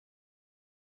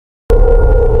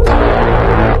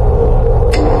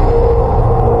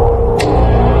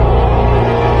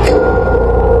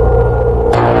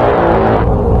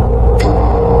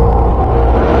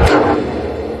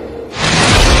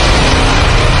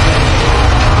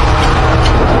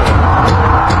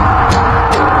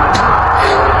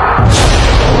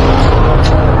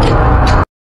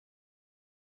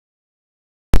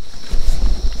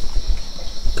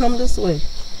this way.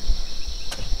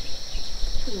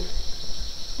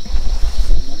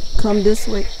 Come this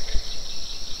way.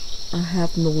 I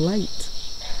have no light.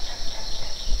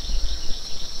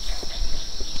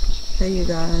 Hey you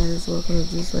guys, welcome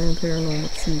to Juice Land Paranormal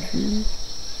TV.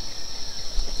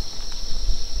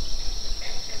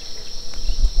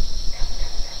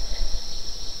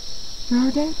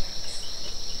 Heard that?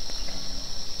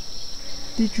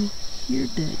 Did you hear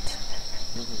that?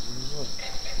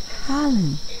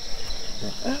 Howling.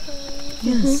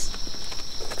 Yes.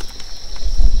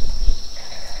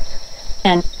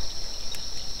 And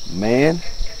Man,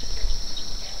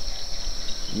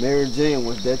 Mary Jane,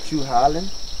 was that you hollering?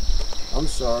 I'm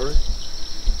sorry.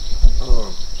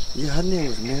 Yeah, her name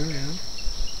was Mary,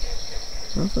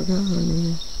 huh? I forgot her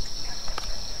name.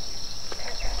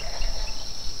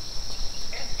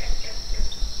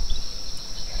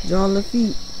 John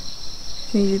Lafitte,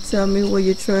 can you tell me where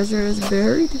your treasure is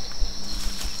buried?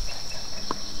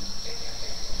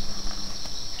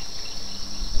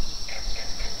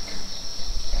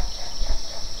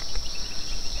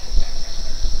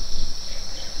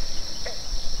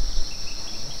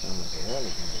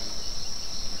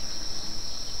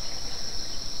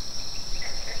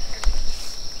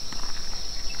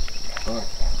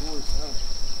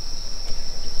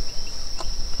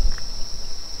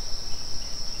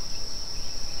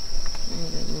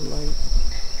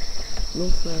 No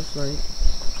flashlight.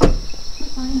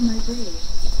 find my grave.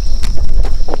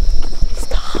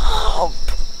 Stop!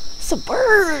 It's a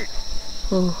bird!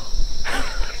 Oh.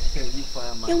 Can you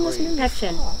find my You almost grave?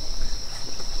 protection.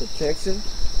 Protection?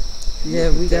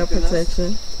 Yeah, we got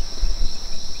protection.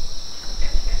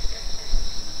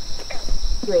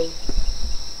 Grave.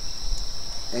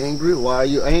 Angry? Why are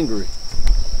you angry?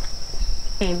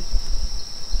 Name.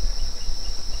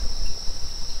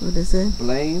 What is it?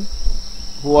 Blame?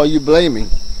 Who are you blaming?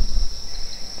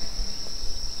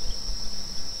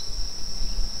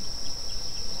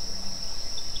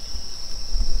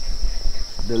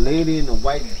 The lady in the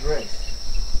white dress.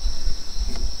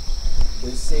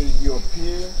 They say you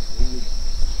appear when you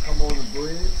come on the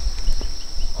bridge.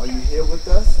 Are you here with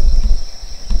us?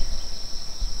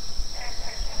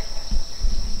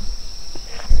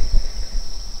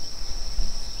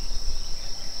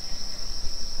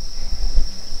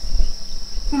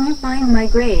 Can you find my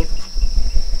grave?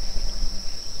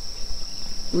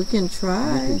 We can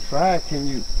try. You can try.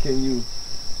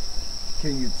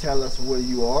 Can you tell us where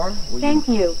you are? Thank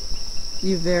you.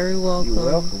 You're very welcome. You're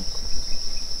welcome.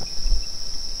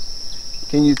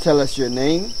 Can you tell us your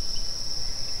name?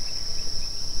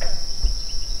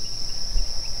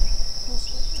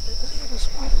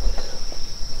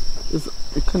 It's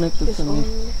connected to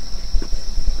me.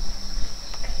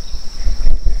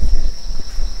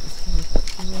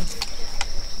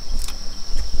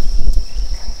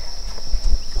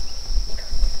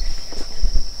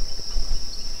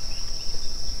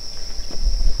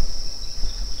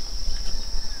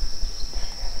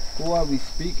 Who are we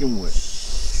speaking with?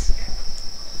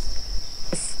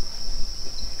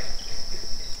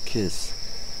 Kiss.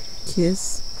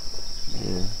 Kiss?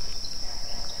 Yeah.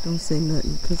 Don't say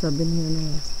nothing, because I've been here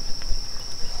now.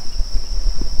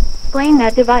 Explain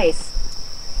that device.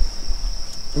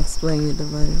 Explain your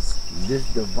device. This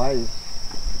device.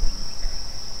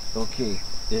 Okay,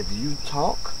 if you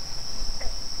talk,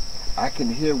 I can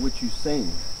hear what you're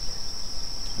saying.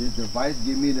 This device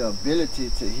gives me the ability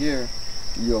to hear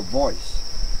your voice.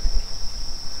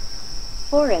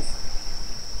 Forest.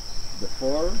 The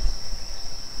forest?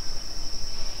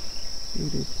 You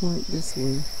they point this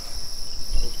way.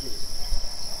 Okay.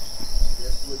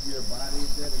 That's where your body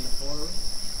is at in the forest?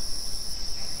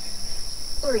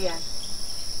 Gloria.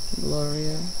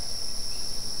 Gloria.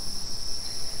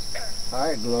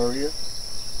 Hi, Gloria.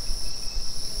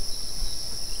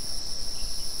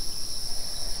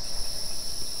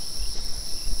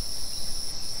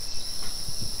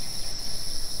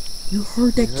 You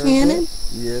heard that You heard cannon? that?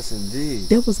 Yes, indeed.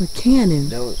 That was a cannon.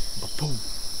 That was boom.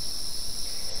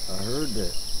 I heard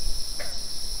that.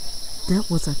 That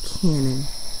was a cannon.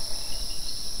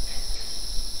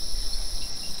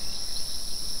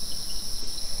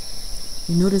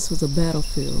 You know this was a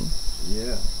battlefield.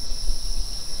 Yeah.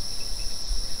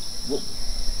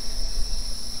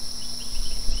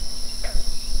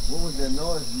 What was that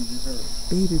noise you just heard?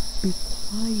 Baby, be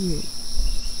quiet.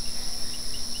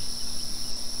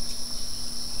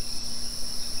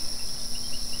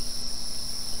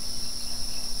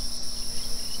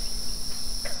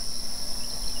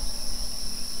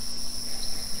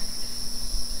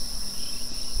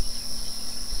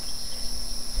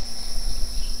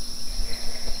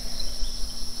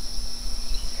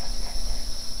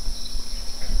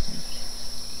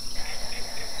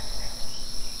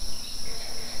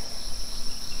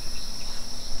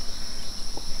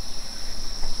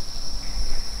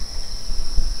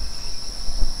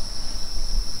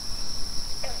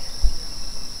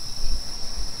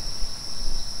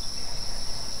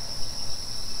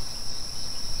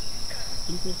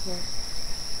 You can stop.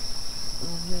 I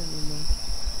don't hear anymore.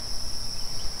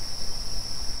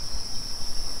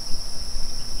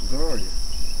 Gloria,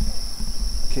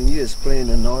 can you explain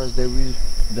the noise that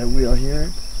we are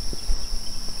hearing?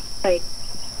 Right.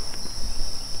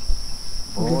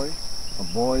 Boy, a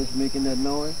boy is making that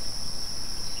noise.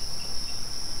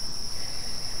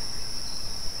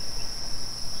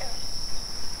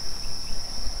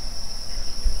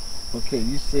 Okay,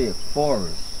 you said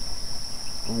forest.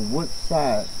 On what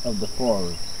side of the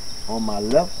forest? On my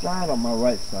left side or my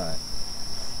right side?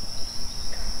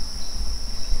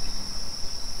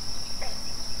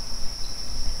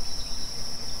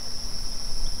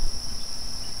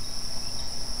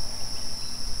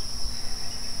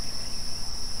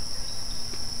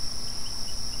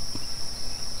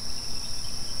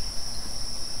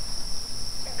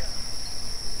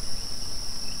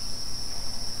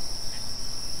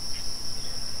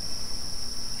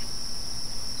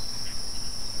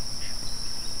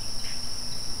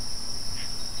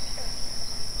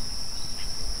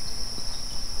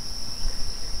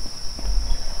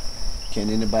 Can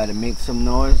anybody make some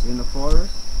noise in the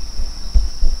forest?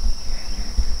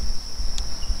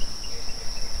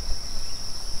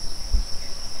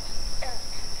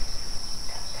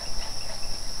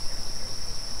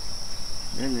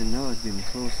 That little noise getting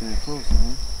closer and closer,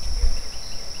 huh?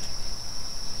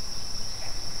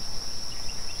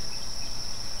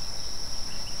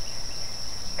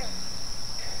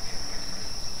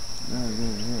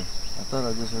 Yeah. I thought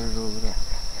I just heard it over there.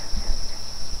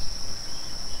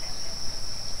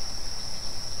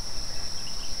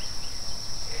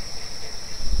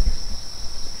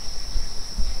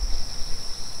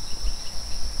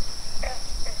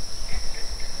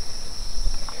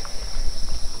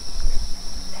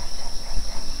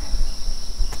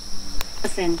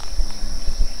 Listen.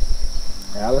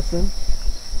 Allison?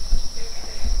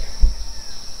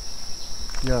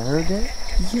 Y'all heard that?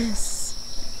 Yes.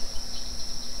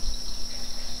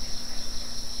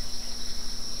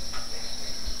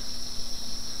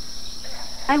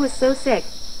 I was so sick.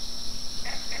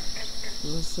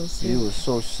 It was so sick. You was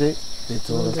so sick, they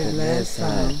told us that last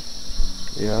time.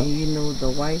 Yeah. And you know the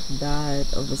wife died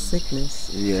of a sickness.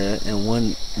 Yeah, and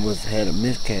one had a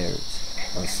miscarriage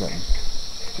or something.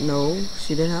 No,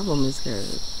 she didn't have a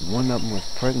miscarriage. One of them was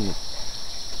pregnant.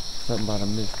 Something about a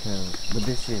miscarriage. But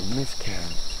they said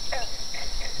miscarriage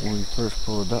when we first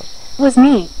pulled up. It was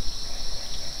me.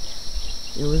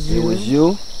 It was you. It was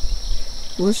you?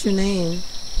 What's your name?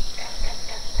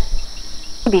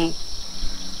 Baby.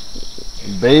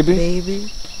 Baby?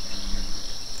 Baby.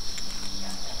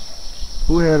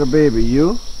 Who had a baby?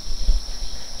 You?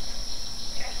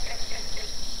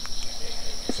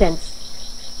 Patience.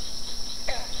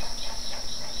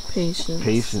 Patience.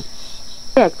 Patience.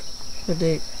 Predict.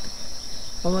 Predict.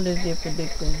 I wonder if they're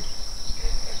predicting.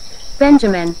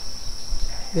 Benjamin.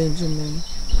 Benjamin.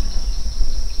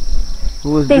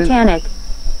 Who was Satanic.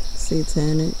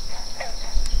 Satanic.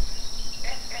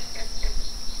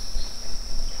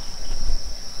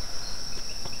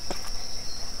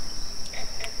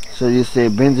 So you say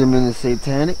Benjamin is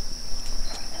satanic?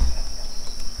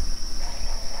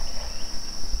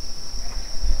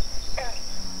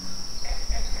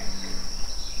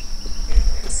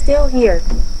 Still here.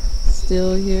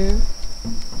 Still here.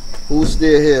 Who's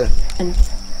still here? And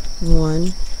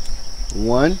One.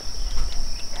 One?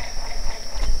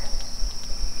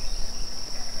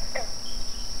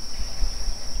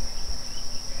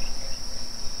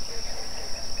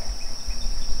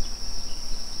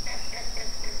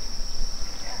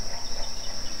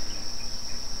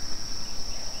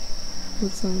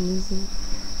 What time is it?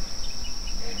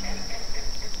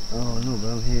 Oh no, but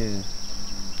I'm here.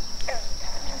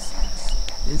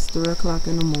 It's 3 o'clock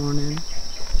in the morning.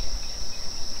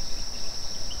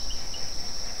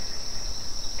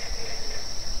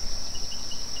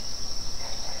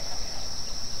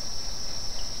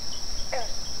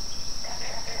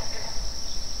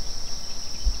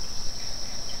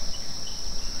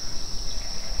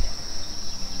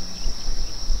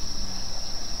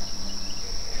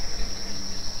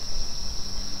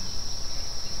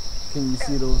 Can you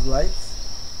see those lights?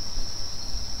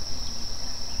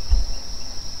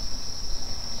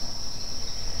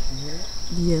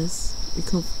 Yes. It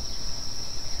comes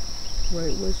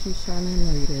right where she's shining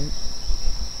light at.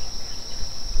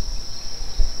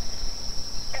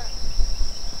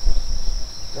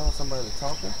 That was somebody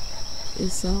talking? It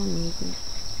sounds like it.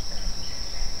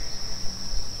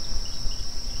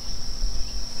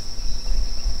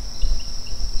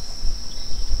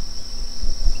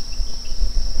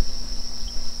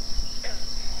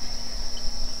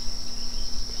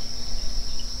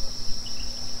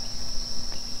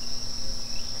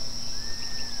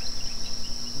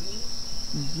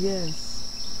 Yes.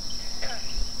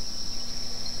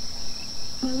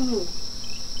 Ooh.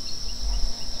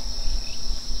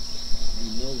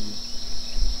 You know you.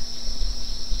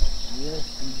 Yes,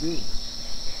 you do.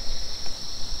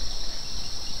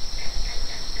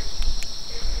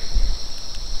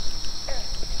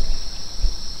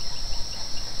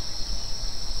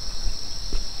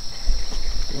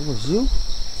 That was you?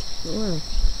 Sure.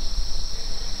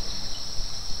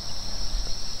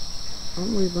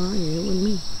 I'm right behind you. It was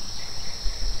me.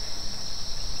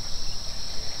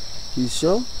 You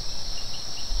sure?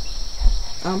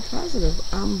 I'm positive.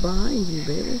 I'm behind you,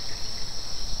 baby.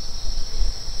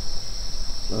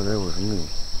 Oh, that was me.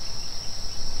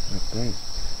 I think.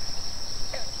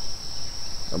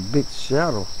 A big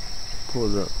shadow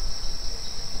pulled up.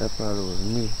 That probably was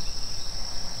me.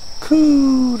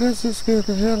 Cool, that just scared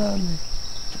the hell out of me.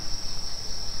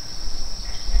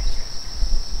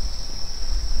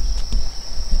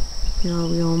 Y'all,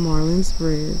 we on Marlins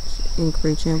Bridge in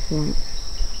Craychan Point.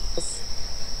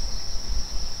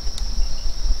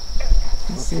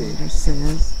 Let's see what it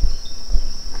says.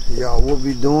 Y'all, what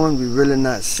we doing, we really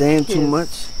not saying too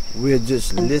much. We're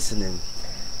just listening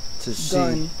to see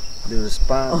Gun. the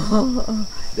response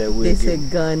that we're They getting.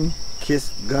 said gun.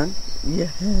 Kiss gun? Yeah.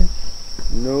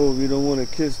 No, we don't want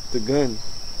to kiss the gun.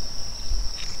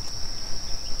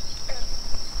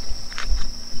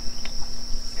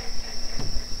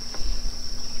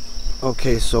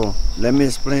 Okay, so let me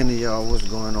explain to y'all what's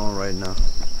going on right now.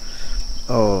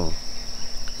 Oh,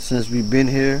 since we've been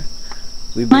here,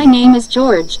 My name is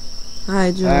George.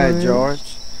 Hi, George. Hi,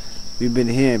 George. We've been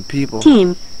hearing people.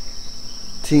 Team.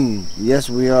 Team. Yes,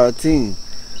 we are a team.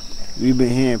 We've been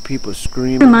hearing people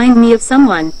screaming. Remind me of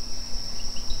someone.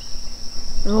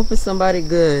 I hope it's somebody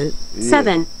good. Yeah.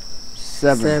 7.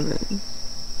 Seven.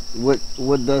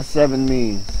 What does 7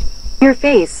 mean? Your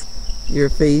face. Your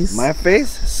face. My face?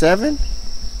 7?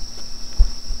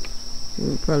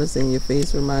 You probably saying your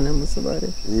face remind them of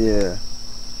somebody. Yeah.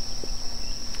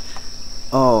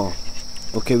 Oh,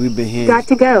 okay. We've been hearing. Got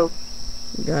to go.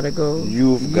 Gotta go.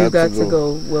 You've You got got to to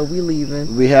go. Well, we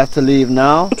leaving. We have to leave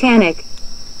now. Titanic.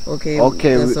 Okay.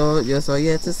 Okay, That's all. That's all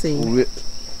you had to say.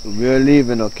 We're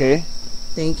leaving. Okay.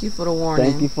 Thank you for the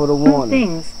warning. Thank you for the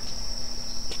warning. Things.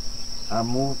 I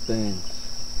move things.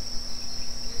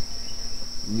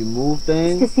 You move To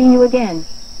things. see you again.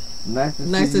 Nice to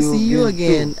Nice to see you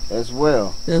again. too, as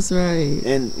well. That's right.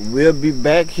 And we'll be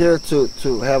back here to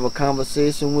have a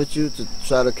conversation with you, to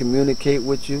try to communicate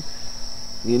with you.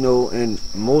 You know, and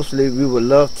mostly we would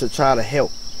love to try to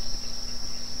help.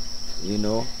 You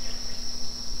know.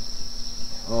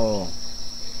 Oh.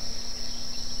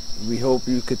 We hope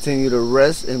you continue to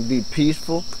rest and be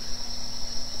peaceful.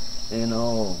 And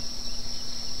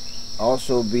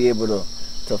also be able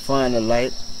to find the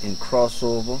light and cross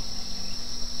over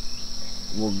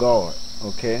with God,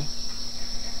 okay?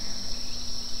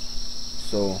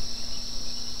 So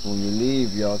when you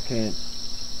leave, y'all can't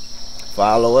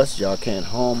follow us, y'all can't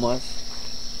harm us,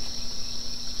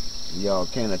 y'all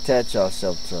can't attach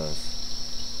yourself to us.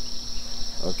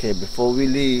 Okay, before we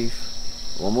leave,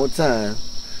 one more time,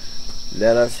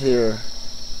 let us hear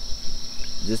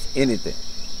just anything.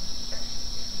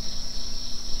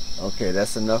 Okay,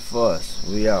 that's enough for us.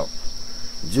 We out.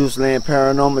 Juiceland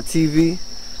Paranormal TV.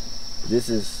 This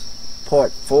is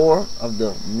part 4 of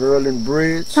the Maryland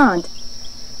Bridge. Taunt.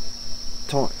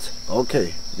 Taunt.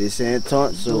 Okay, they saying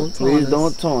taunt, so Don't please taunt us.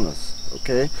 don't taunt us.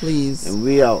 Okay? Please. And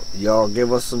we out. Y'all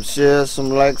give us some shares,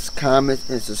 some likes, comments,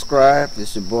 and subscribe.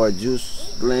 This your boy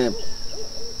Juiceland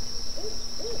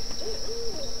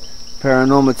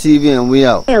Paranormal TV, and we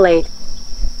out. Violate.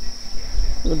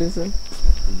 What is it?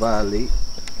 Violate.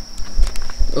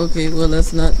 Okay. Well,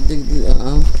 let's not.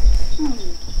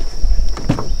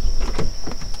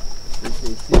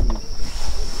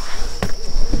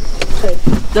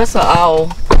 That's an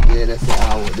owl. Yeah, that's the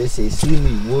hour. They say see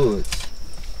me woods.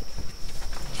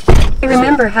 I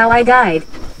remember how I died.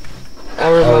 I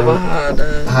remember how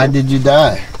the. How did you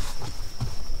die?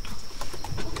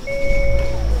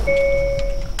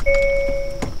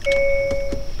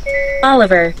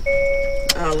 Oliver.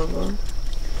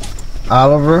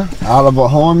 Oliver. Oliver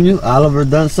harmed you? Oliver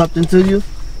done something to you?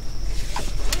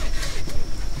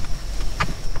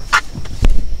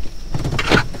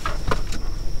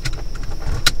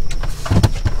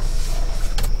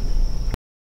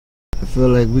 I feel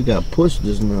like we got pushed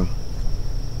just now.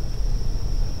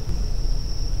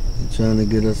 They're trying to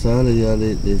get us out of y'all.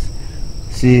 You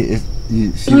see,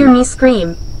 Hear me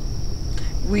scream.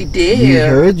 We did. we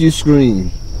heard you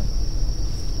scream.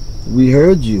 We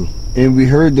heard you. And we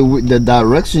heard the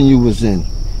direction you was in.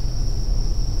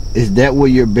 Is that where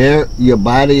your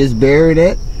body is buried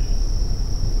at?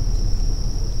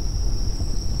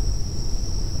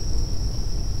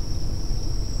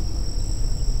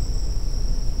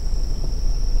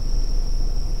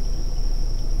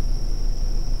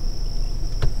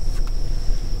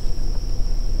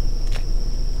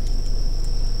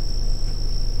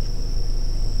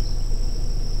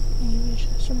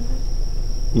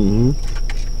 Mm-hmm.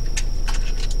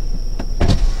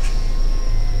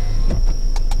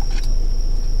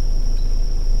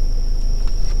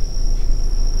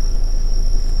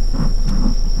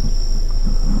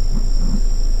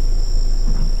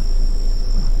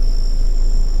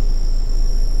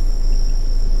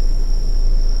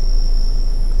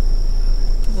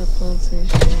 The plantation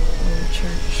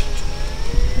church.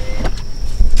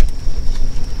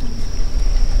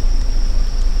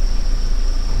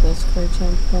 That's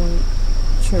Curtin Point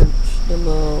Church, the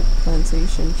little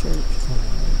plantation church.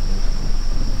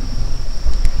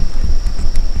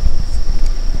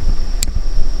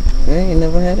 I ain't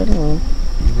never had it on.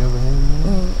 You never had it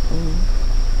on?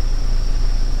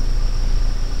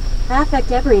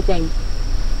 Affect everything.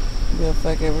 You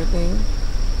affect everything.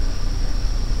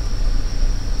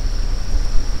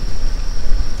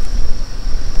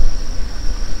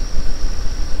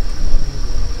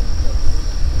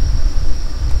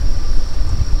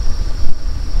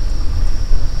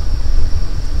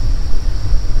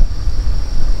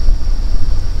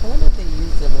 I wonder if they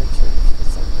use it at church for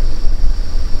something.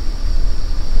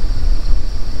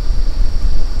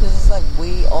 Cause it's like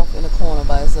way off in the corner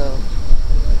by itself.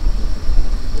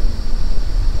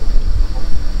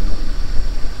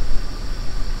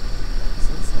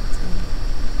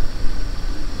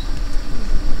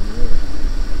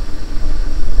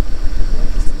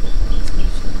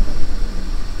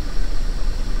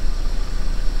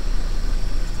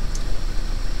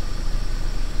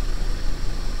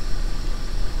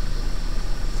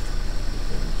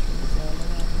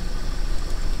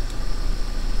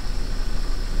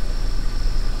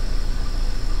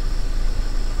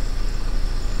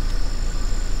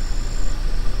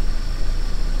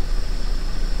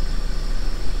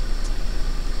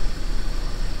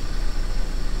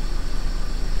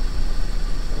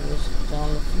 John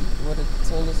Lafitte would have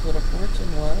told us what a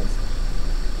fortune was.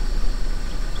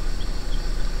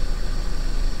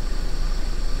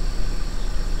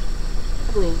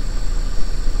 Ugly.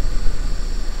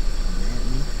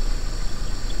 Badly?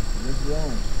 What's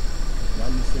wrong? Why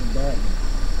you say badly?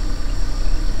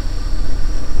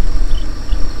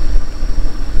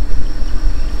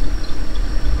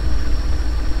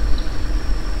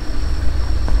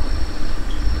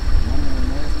 Remember the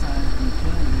last time we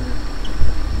came here,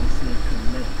 they said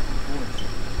collect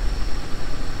fortune.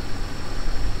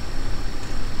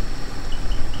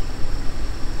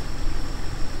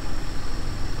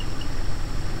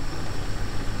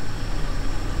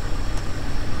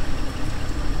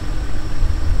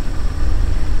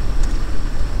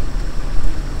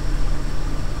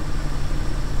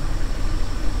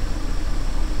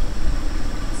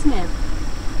 Smith.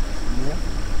 Smith?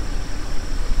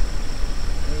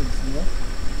 Hey, Smith.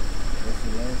 What's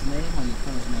your last name or your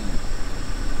first name?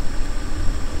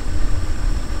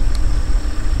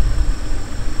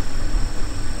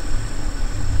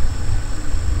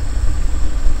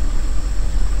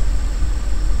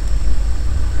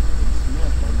 Hey,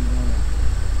 Smith, are you gonna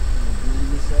bring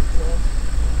yourself to us?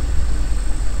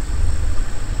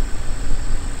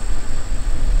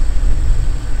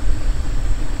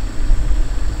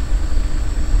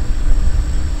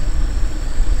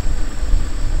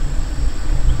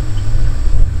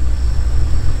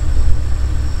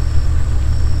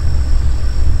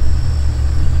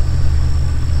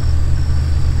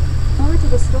 More to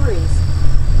the stories.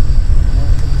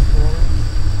 More to the story?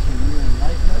 Can you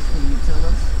enlighten us? Can you tell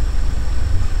us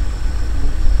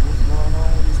what's going on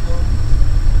with the story?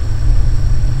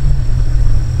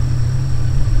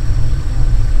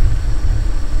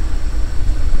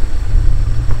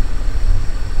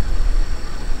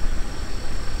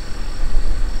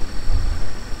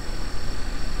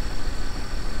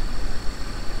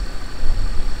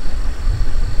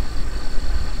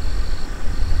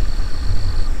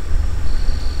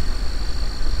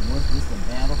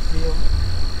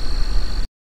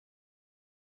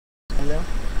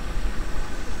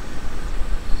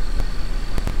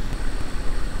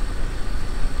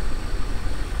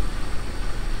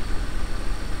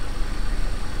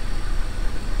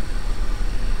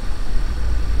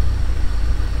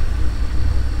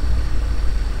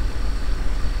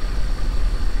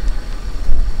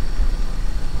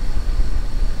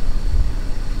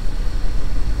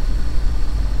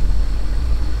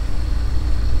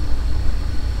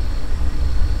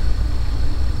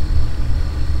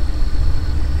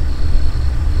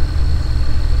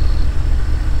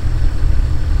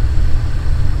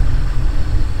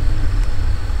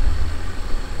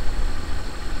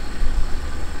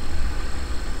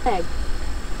 Egg.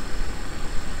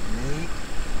 Nate?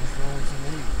 What's wrong with your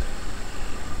name?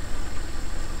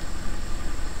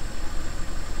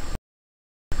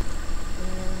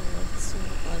 Two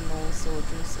unknown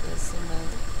soldiers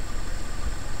estimated.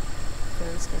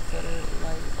 First Confederate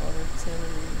Light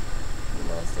Artillery who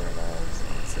lost their lives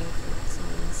on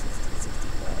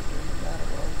 10/15/1665 in the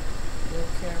Battle of the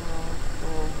Cameron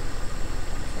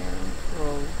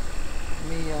Crow,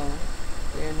 Mion.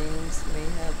 Their names may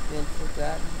have been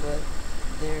forgotten, but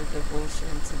their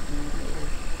devotion to duty and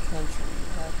country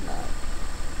have not.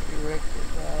 Erected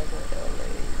by the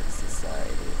LA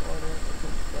Society Order of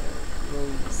Confederate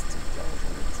Rose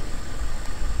 2002.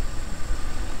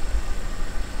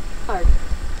 Hard.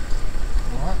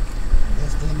 What?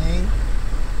 That's their name?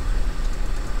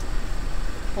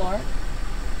 Clark?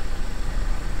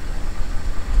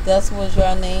 That was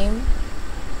your name?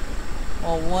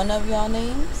 Or one of your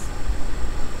names?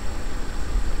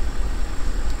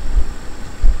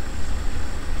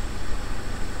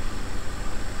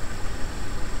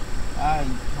 Hi,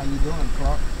 how you doing,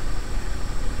 Clark?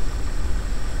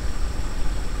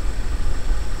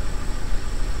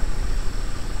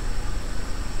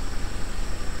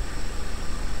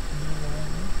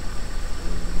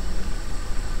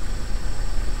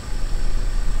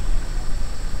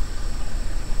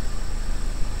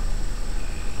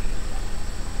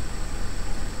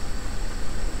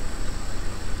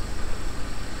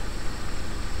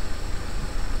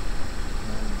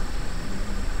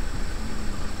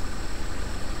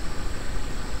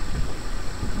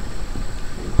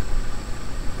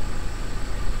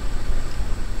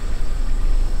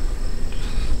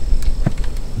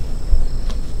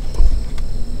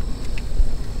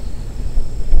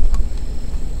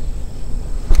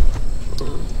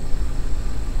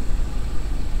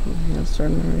 Yeah,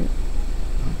 starting right.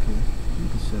 Okay, you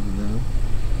can shut it down.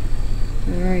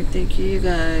 Alright, thank you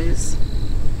guys.